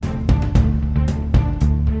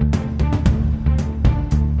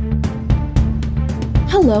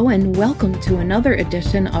Hello and welcome to another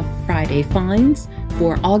edition of Friday Finds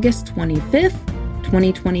for August 25th,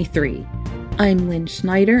 2023. I'm Lynn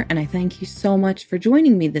Schneider and I thank you so much for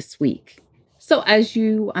joining me this week. So as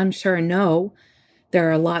you, I'm sure know,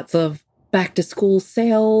 there are lots of back to school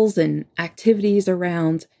sales and activities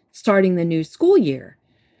around starting the new school year.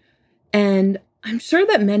 And I'm sure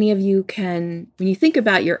that many of you can, when you think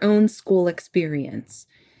about your own school experience,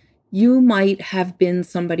 you might have been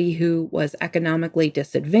somebody who was economically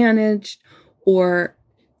disadvantaged, or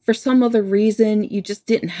for some other reason, you just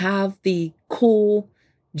didn't have the cool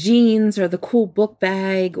jeans or the cool book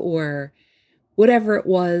bag or whatever it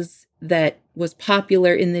was that was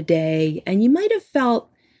popular in the day. And you might have felt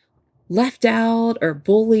left out or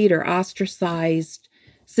bullied or ostracized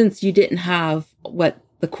since you didn't have what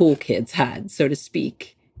the cool kids had, so to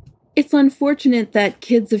speak. It's unfortunate that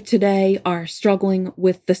kids of today are struggling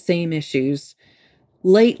with the same issues.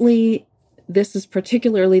 Lately, this is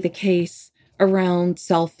particularly the case around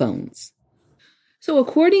cell phones. So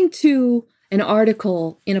according to an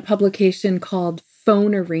article in a publication called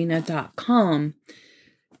phonearena.com,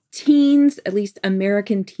 teens, at least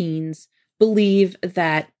American teens, believe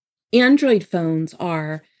that Android phones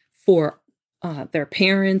are for their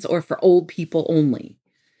parents or for old people only.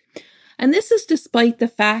 And this is despite the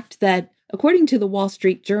fact that, according to the Wall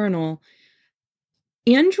Street Journal,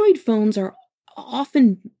 Android phones are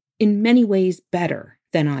often, in many ways, better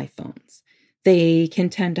than iPhones. They can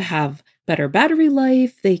tend to have better battery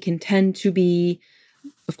life. They can tend to be,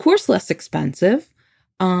 of course, less expensive,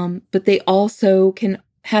 but they also can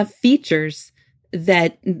have features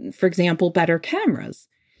that, for example, better cameras.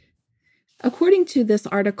 According to this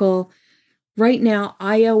article, right now,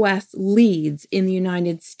 iOS leads in the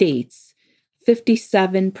United States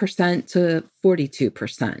 57% to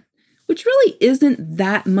 42%, which really isn't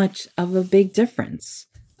that much of a big difference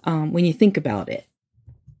when you think about it.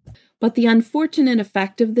 But the unfortunate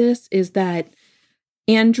effect of this is that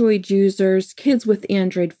Android users, kids with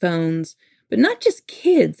Android phones, but not just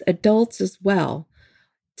kids, adults as well,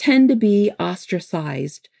 tend to be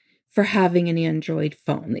ostracized for having an Android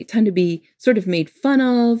phone. They tend to be sort of made fun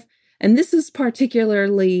of. And this is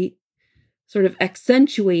particularly sort of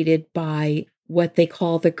accentuated by what they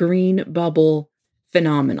call the green bubble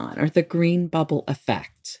phenomenon or the green bubble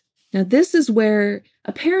effect. Now, this is where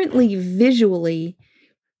apparently visually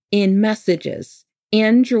in messages,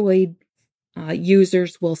 Android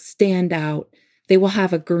users will stand out. They will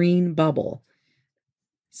have a green bubble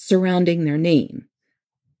surrounding their name.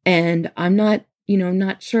 And I'm not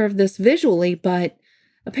sure of this visually, but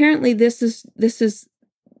apparently this is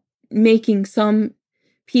making some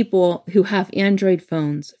people who have Android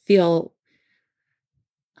phones feel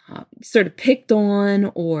sort of picked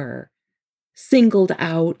on or singled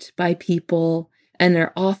out by people, and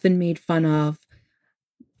they're often made fun of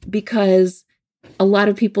because a lot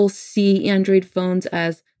of people see Android phones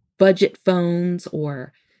as budget phones,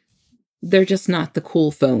 or they're just not the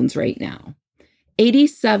cool phones right now.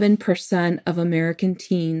 87% of American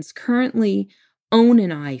teens currently own an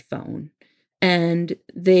iPhone, and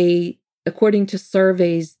according to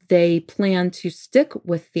surveys, they plan to stick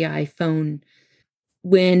with the iPhone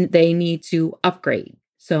when they need to upgrade.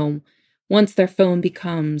 So once their phone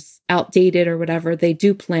becomes outdated or whatever, they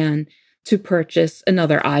do plan to purchase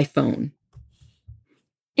another iPhone.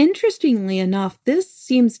 Interestingly enough, this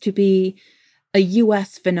seems to be a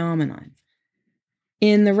US phenomenon.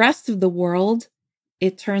 In the rest of the world,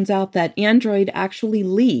 it turns out that Android actually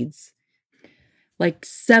leads, like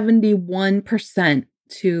 71%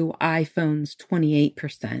 to iPhone's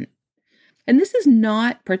 28%. And this is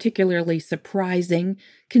not particularly surprising,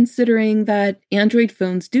 considering that Android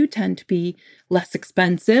phones do tend to be less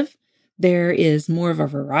expensive. There is more of a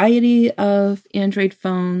variety of Android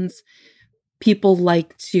phones. People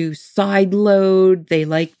like to sideload.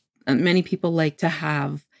 Many people like to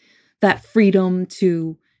have that freedom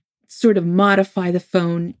to sort of modify the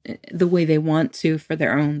phone the way they want to for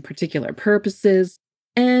their own particular purposes.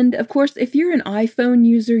 And of course, if you're an iPhone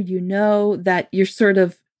user, you know that you're sort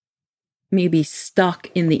of maybe stuck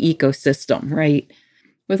in the ecosystem, right?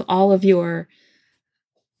 With all of your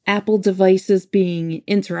Apple devices being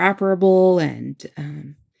interoperable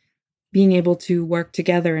and being able to work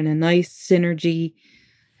together in a nice synergy.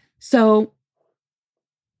 So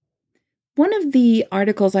one of the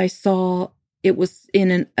articles I saw, it was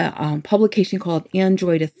in a publication called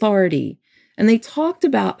Android Authority, and they talked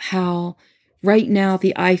about how right now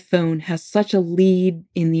the iPhone has such a lead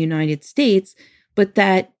in the United States, but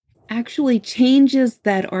that actually changes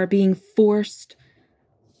that are being forced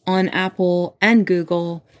on Apple and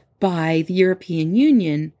Google by the European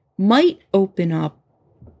Union might open up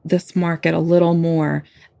this market a little more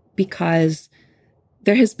because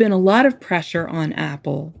there has been a lot of pressure on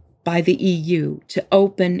Apple by the EU to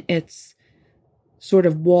open its sort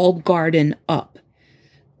of walled garden up.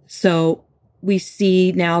 So we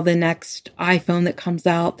see now the next iPhone that comes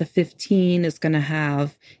out, the 15, is going to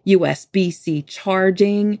have USB-C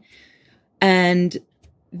charging. And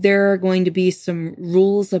there are going to be some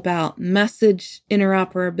rules about message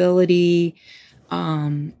interoperability.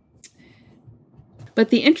 But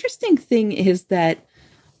the interesting thing is that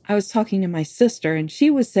I was talking to my sister, and she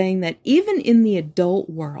was saying that even in the adult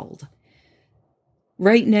world,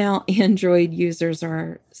 right now, Android users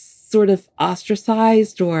are sort of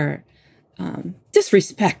ostracized or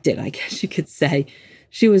disrespected, I guess you could say.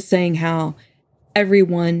 She was saying how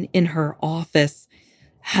everyone in her office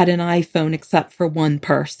had an iPhone except for one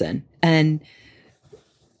person. And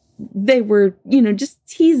they were, just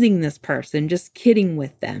teasing this person, just kidding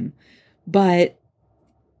with them. But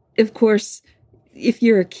of course, if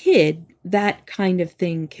you're a kid, that kind of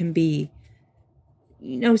thing can be,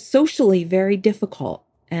 socially very difficult.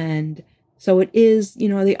 And so it is,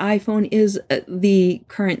 the iPhone is the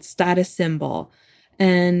current status symbol.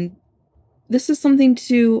 And this is something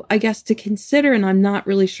to consider. And I'm not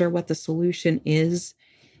really sure what the solution is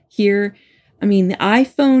here. I mean, the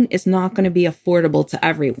iPhone is not going to be affordable to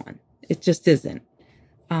everyone. It just isn't.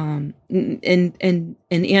 And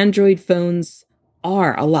Android phones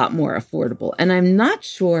are a lot more affordable. And I'm not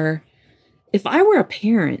sure, if I were a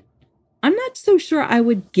parent, I'm not so sure I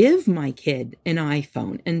would give my kid an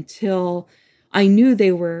iPhone until I knew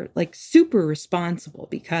they were like super responsible,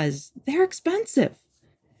 because they're expensive.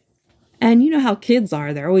 And you know how kids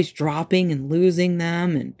are, they're always dropping and losing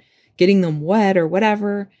them and getting them wet or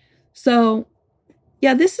whatever. So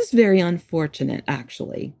yeah, this is very unfortunate,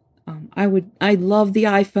 actually. I love the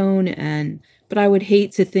iPhone, but I would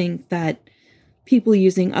hate to think that people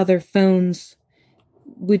using other phones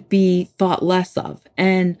would be thought less of.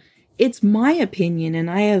 And it's my opinion, and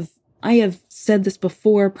I have said this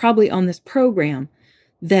before, probably on this program,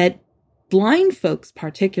 that blind folks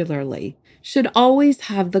particularly should always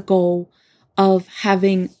have the goal of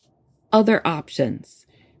having other options.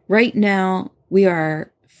 Right now, we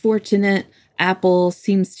are fortunate. Apple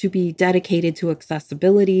seems to be dedicated to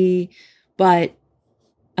accessibility, but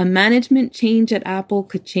a management change at Apple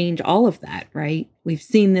could change all of that, right? We've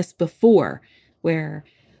seen this before, where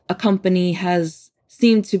a company has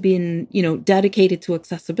seemed to be, dedicated to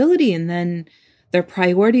accessibility, and then their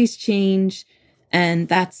priorities change, and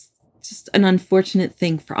that's just an unfortunate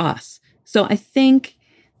thing for us. So I think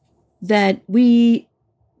that we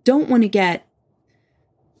don't want to get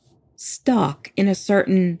stuck in a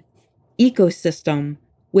certain ecosystem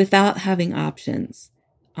without having options.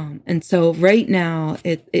 And so right now,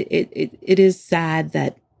 it is sad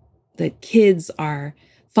that the kids are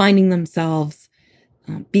finding themselves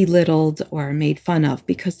belittled or made fun of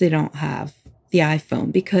because they don't have the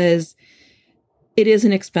iPhone, because it is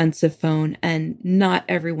an expensive phone and not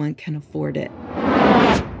everyone can afford it.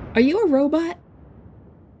 Are you a robot?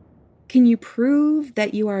 Can you prove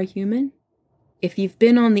that you are a human? If you've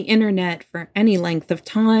been on the internet for any length of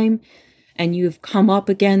time and you've come up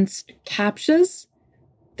against CAPTCHAs,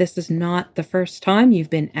 this is not the first time you've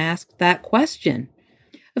been asked that question.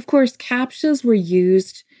 Of course, CAPTCHAs were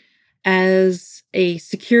used as a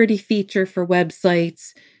security feature for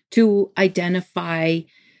websites to identify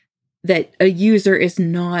that a user is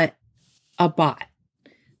not a bot.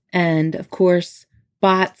 And of course,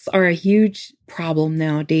 bots are a huge problem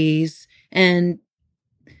nowadays. And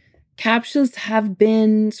CAPTCHAs have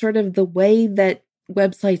been sort of the way that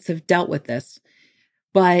websites have dealt with this.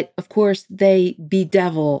 But of course, they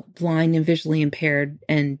bedevil blind and visually impaired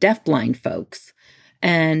and deafblind folks.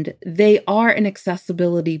 And they are an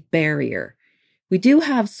accessibility barrier. We do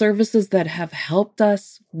have services that have helped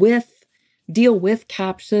us deal with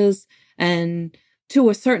CAPTCHAs. And to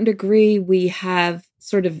a certain degree, we have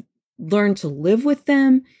sort of learned to live with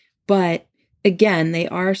them. But again, they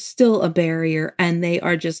are still a barrier, and they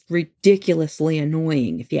are just ridiculously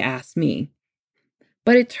annoying, if you ask me.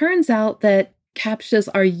 But it turns out that CAPTCHAs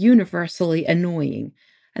are universally annoying.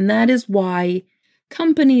 And that is why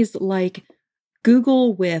companies like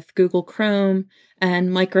Google with Google Chrome and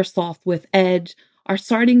Microsoft with Edge are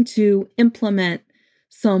starting to implement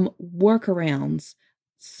some workarounds,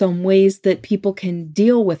 some ways that people can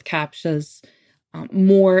deal with CAPTCHAs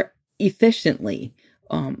more efficiently,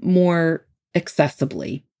 more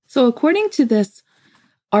accessibly. So according to this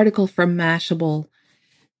article from Mashable,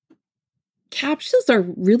 CAPTCHAs are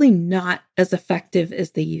really not as effective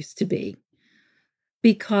as they used to be,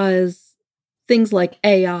 because things like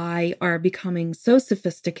AI are becoming so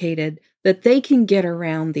sophisticated that they can get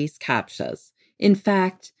around these CAPTCHAs. In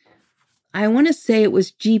fact, I want to say it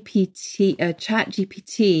was ChatGPT,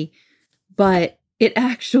 but it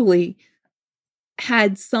actually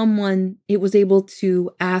had someone, it was able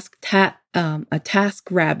to ask a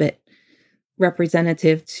TaskRabbit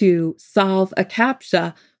representative to solve a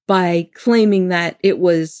CAPTCHA by claiming that it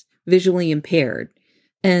was visually impaired.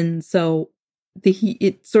 And so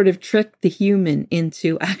it sort of tricked the human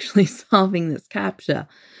into actually solving this CAPTCHA.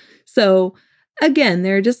 So again,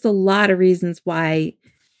 there are just a lot of reasons why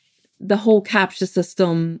the whole CAPTCHA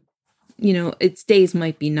system, its days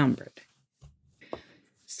might be numbered.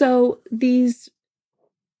 So these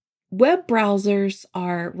web browsers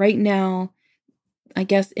are right now, I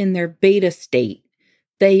guess, in their beta state.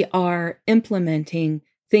 They are implementing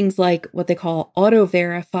things like what they call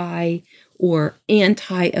auto-verify or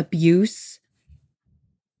anti-abuse.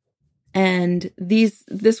 And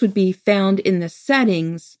this would be found in the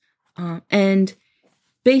settings. And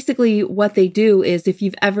basically what they do is, if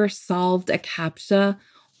you've ever solved a CAPTCHA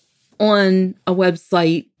on a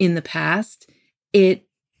website in the past, it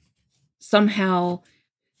somehow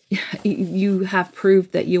you have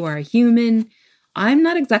proved that you are a human. I'm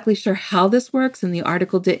not exactly sure how this works, and the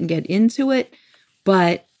article didn't get into it,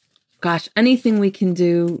 but gosh, anything we can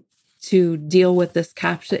do to deal with this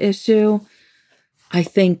CAPTCHA issue, I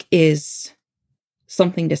think is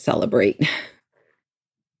something to celebrate.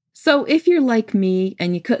 So if you're like me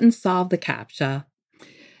and you couldn't solve the CAPTCHA,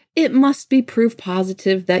 it must be proof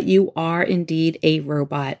positive that you are indeed a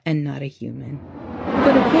robot and not a human.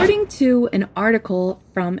 But according to an article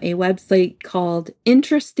from a website called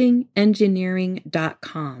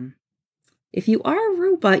interestingengineering.com, if you are a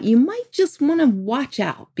robot, you might just want to watch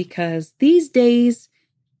out, because these days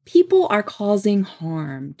people are causing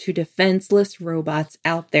harm to defenseless robots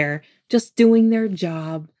out there just doing their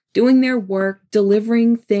job, doing their work,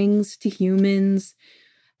 delivering things to humans.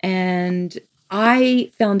 And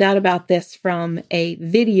I found out about this from a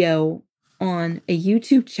video on a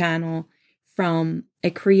YouTube channel from a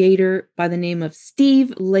creator by the name of Steve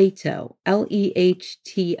Lehto,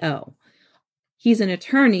 Lehto. He's an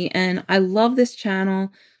attorney, and I love this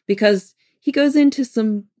channel because he goes into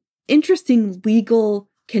some interesting legal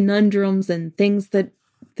conundrums and things that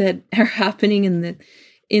are happening in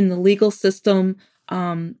the legal system.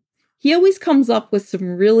 He always comes up with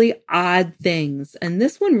some really odd things, and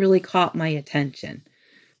this one really caught my attention.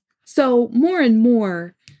 So more and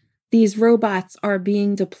more, these robots are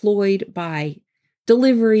being deployed by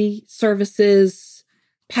delivery services,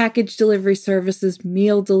 package delivery services,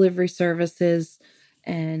 meal delivery services,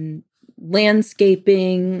 and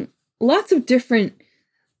landscaping, lots of different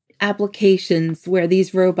applications where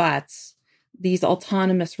these robots, these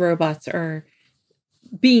autonomous robots, are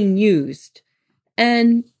being used.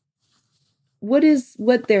 And what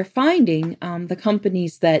they're finding, the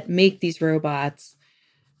companies that make these robots,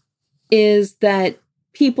 is that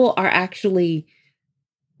people are actually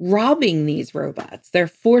robbing these robots. They're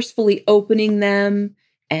forcefully opening them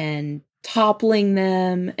and toppling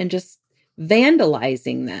them and just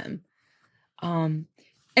vandalizing them. And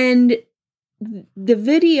the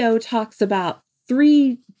video talks about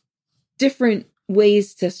 3 different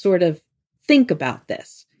ways to sort of think about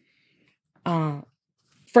this.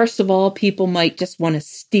 First of all, people might just want to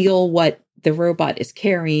steal what the robot is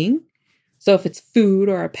carrying. So if it's food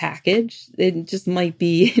or a package, it just might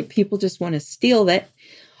be people just want to steal that.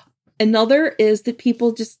 Another is that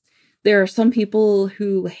there are some people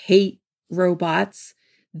who hate robots.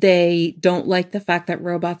 They don't like the fact that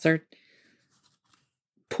robots are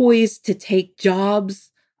poised to take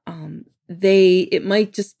jobs. It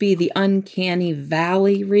might just be the uncanny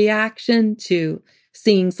valley reaction to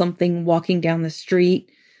seeing something walking down the street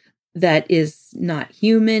that is not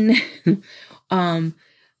human.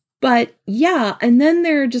 But yeah, and then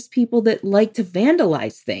there are just people that like to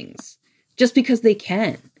vandalize things just because they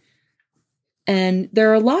can. And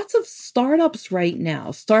there are lots of startups right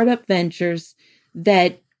now, startup ventures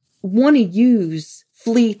that want to use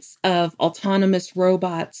fleets of autonomous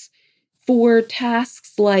robots for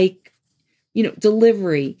tasks like,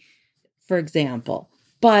 delivery, for example.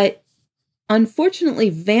 But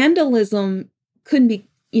unfortunately, vandalism could be,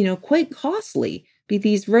 quite costly.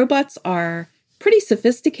 These robots are pretty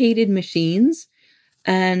sophisticated machines,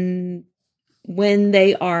 and when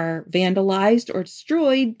they are vandalized or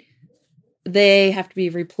destroyed, they have to be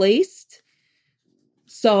replaced.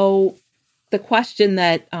 So the question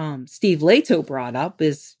that Steve Lehto brought up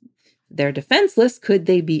is, they're defenseless. Could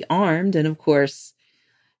they be armed? And of course,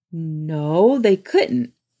 no, they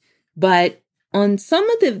couldn't. But on some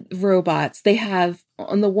of the robots, they have,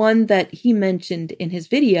 on the one that he mentioned in his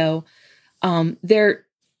video, they're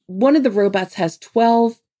one of the robots has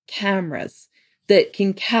 12 cameras that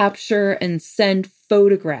can capture and send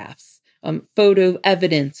photographs, photo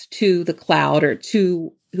evidence to the cloud or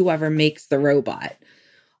to whoever makes the robot.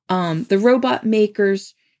 The robot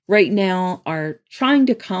makers right now are trying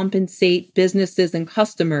to compensate businesses and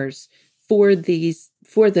customers for the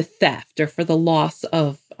theft or for the loss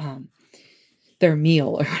of their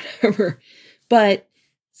meal or whatever. But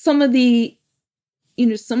some of the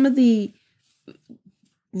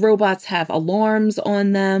robots have alarms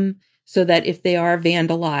on them so that if they are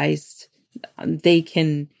vandalized, they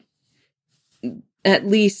can at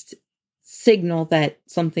least signal that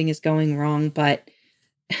something is going wrong. But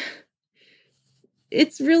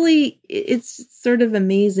it's sort of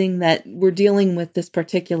amazing that we're dealing with this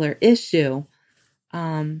particular issue.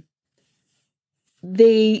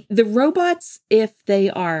 The robots, if they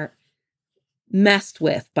are messed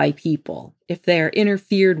with by people, if they're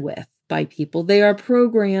interfered with by people, they are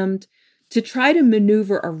programmed to try to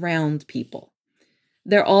maneuver around people.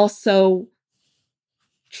 They're also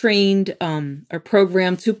trained or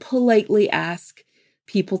programmed to politely ask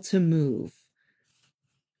people to move.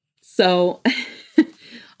 So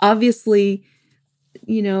obviously,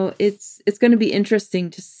 it's going to be interesting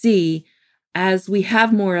to see as we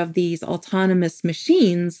have more of these autonomous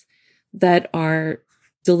machines that are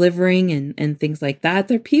delivering and things like that.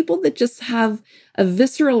 There are people that just have a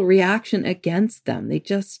visceral reaction against them. They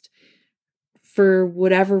just, for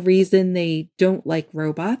whatever reason, they don't like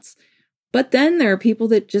robots. But then there are people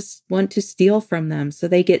that just want to steal from them. So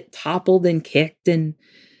they get toppled and kicked and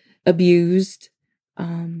abused.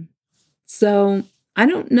 So I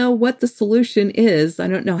don't know what the solution is. I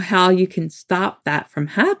don't know how you can stop that from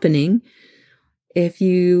happening if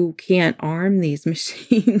you can't arm these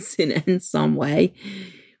machines in some way.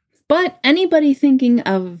 But anybody thinking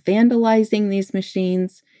of vandalizing these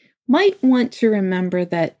machines might want to remember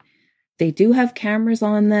that they do have cameras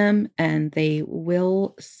on them and they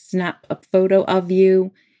will snap a photo of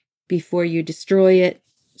you before you destroy it.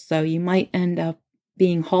 So you might end up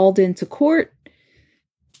being hauled into court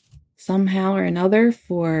somehow or another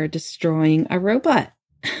for destroying a robot.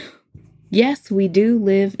 Yes, we do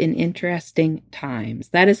live in interesting times.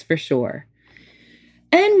 That is for sure.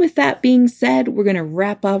 And with that being said, we're going to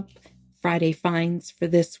wrap up Friday Finds for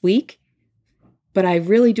this week. But I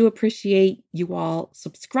really do appreciate you all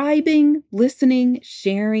subscribing, listening,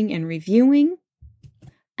 sharing, and reviewing.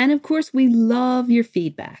 And of course, we love your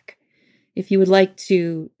feedback. If you would like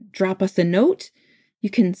to drop us a note, you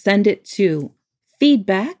can send it to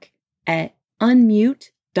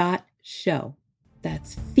feedback@unmute.show.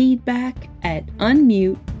 That's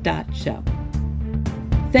feedback@unmute.show.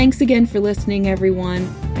 Thanks again for listening, everyone.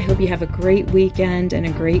 I hope you have a great weekend and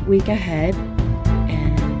a great week ahead.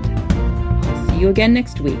 And I'll see you again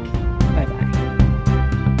next week.